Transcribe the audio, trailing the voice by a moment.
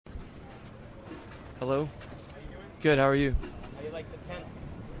Hello. Good. How are you? How do you like the 10?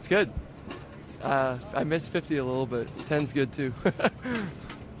 It's good. I missed 50 a little bit. 10's good too.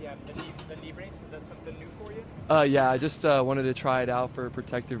 Yeah, the knee brace, is that something new for you? Yeah, I just wanted to try it out for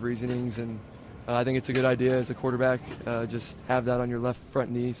protective reasonings, and I think it's a good idea as a quarterback. Just have that on your left front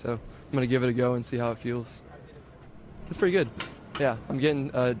knee. So I'm gonna give it a go and see how it feels. It's pretty good. Yeah, I'm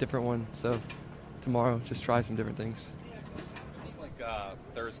getting a different one. So tomorrow, just try some different things.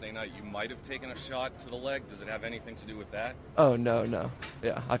 Thursday night, you might have taken a shot to the leg. Does it have anything to do with that? Oh, no.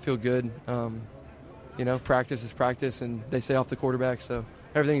 Yeah, I feel good. Practice is practice, and they stay off the quarterback, so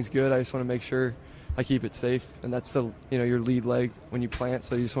everything's good. I just want to make sure I keep it safe, and that's your lead leg when you plant,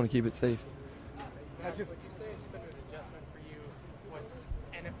 so you just want to keep it safe. Would you say it's been an adjustment for you what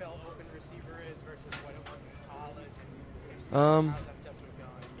NFL open receiver is versus what it was in college? And how's that adjustment going?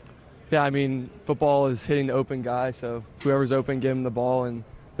 Yeah, I mean, football is hitting the open guy, so whoever's open, give him the ball. And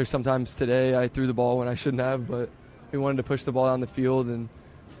there's sometimes today I threw the ball when I shouldn't have, but we wanted to push the ball down the field, and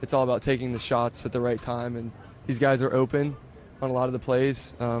it's all about taking the shots at the right time. And these guys are open on a lot of the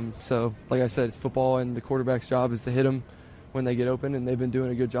plays. So, like I said, it's football, and the quarterback's job is to hit them when they get open, and they've been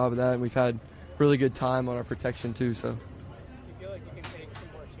doing a good job of that. And we've had really good time on our protection too. So. Do you feel like you can take some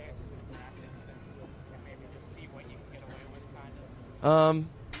more chances in practice and maybe just see what you can get away with, kind of?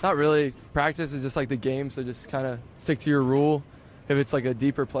 Not really. Practice is just like the game, so just kind of stick to your rule. If it's like a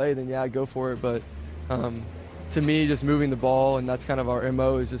deeper play, then yeah, go for it. But to me, just moving the ball, and that's kind of our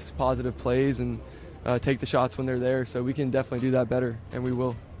MO, is just positive plays and take the shots when they're there. So we can definitely do that better, and we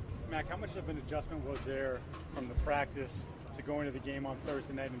will. Mac, how much of an adjustment was there from the practice to going to the game on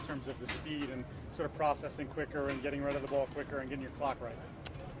Thursday night in terms of the speed and sort of processing quicker and getting rid of the ball quicker and getting your clock right?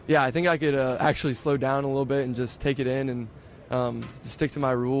 Yeah, I think I could actually slow down a little bit and just take it in and just stick to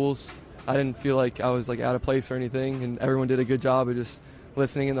my rules. I didn't feel like I was like out of place or anything, and everyone did a good job of just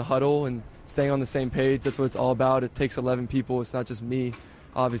listening in the huddle and staying on the same page. That's what it's all about. It takes 11 people. It's not just me,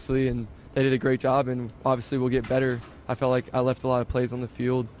 obviously, and they did a great job, and obviously we'll get better. I felt like I left a lot of plays on the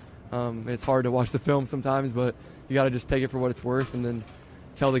field. It's hard to watch the film sometimes, but you got to just take it for what it's worth and then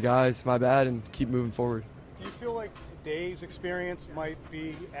tell the guys my bad and keep moving forward. Do you feel like today's experience might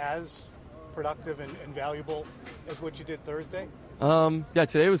be as productive and valuable as what you did Thursday? Yeah,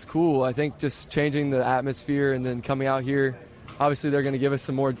 today was cool. I think just changing the atmosphere and then coming out here. Obviously, they're going to give us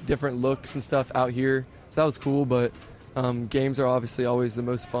some more different looks and stuff out here, so that was cool. But games are obviously always the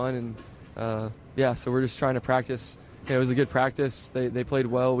most fun, and so we're just trying to practice. It was a good practice. They played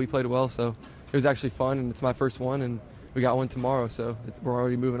well. We played well, so it was actually fun, and it's my first one, and we got one tomorrow, so we're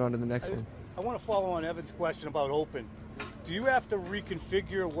already moving on to the next one. I want to follow on Evan's question about open. Do you have to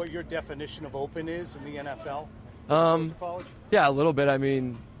reconfigure what your definition of open is in the NFL? College? Yeah, a little bit. I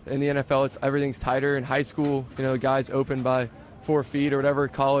mean, in the NFL, everything's tighter. In high school, guys open by 4 feet or whatever.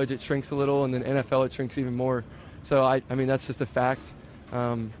 College, it shrinks a little, and then NFL, it shrinks even more. So I mean, that's just a fact.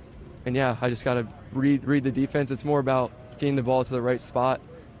 And yeah, I just got to read the defense. It's more about getting the ball to the right spot,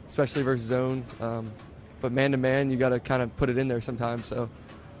 especially versus zone. But man to man, you got to kind of put it in there sometimes. So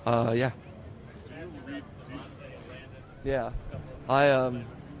yeah. Yeah,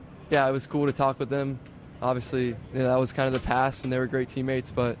 it was cool to talk with them. Obviously, that was kind of the past, and they were great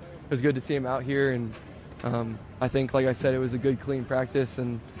teammates, but it was good to see them out here. And I think, like I said, it was a good, clean practice,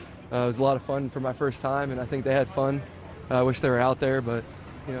 and it was a lot of fun for my first time, and I think they had fun. I wish they were out there, but,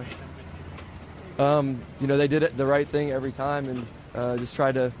 they did the right thing every time and just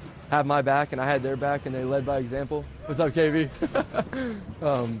tried to have my back, and I had their back, and they led by example. What's up, KB?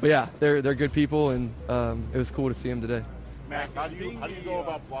 But yeah, they're good people, and it was cool to see them today. Mac, how do you go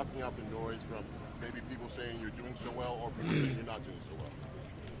about blocking out the noise from maybe people saying you're doing so well or people saying you're not doing so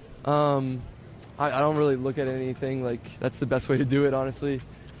well? I don't really look at anything like that's the best way to do it, honestly.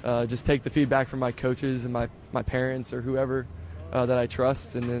 Just take the feedback from my coaches and my parents or whoever that I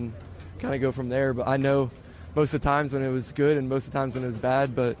trust, and then kind of go from there. But I know most of the times when it was good and most of the times when it was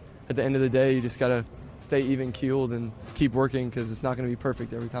bad, but at the end of the day, you just got to stay even-keeled and keep working because it's not going to be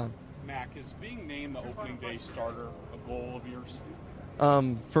perfect every time. Mac, is being named the opening day starter a goal of yours?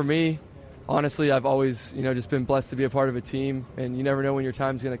 For me, honestly, I've always, just been blessed to be a part of a team, and you never know when your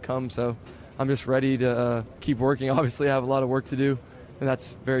time's going to come, so I'm just ready to keep working. Obviously, I have a lot of work to do, and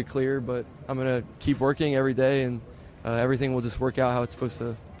that's very clear, but I'm going to keep working every day, and everything will just work out how it's supposed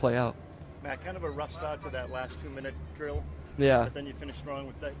to play out. Matt, kind of a rough start to that last 2-minute drill. Yeah. But then you finished strong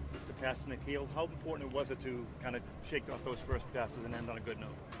with the pass to N'Keal. How important was it to kind of shake off those first passes and end on a good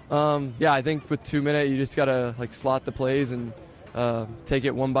note? Yeah, I think with 2 minutes, you just got to slot the plays and take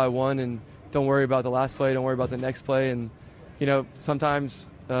it one by one, and don't worry about the last play, don't worry about the next play. And, sometimes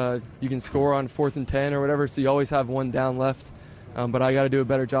you can score on 4th and 10 or whatever, so you always have one down left. but I got to do a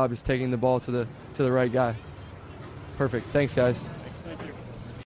better job just taking the ball to the right guy. Perfect. Thanks, guys.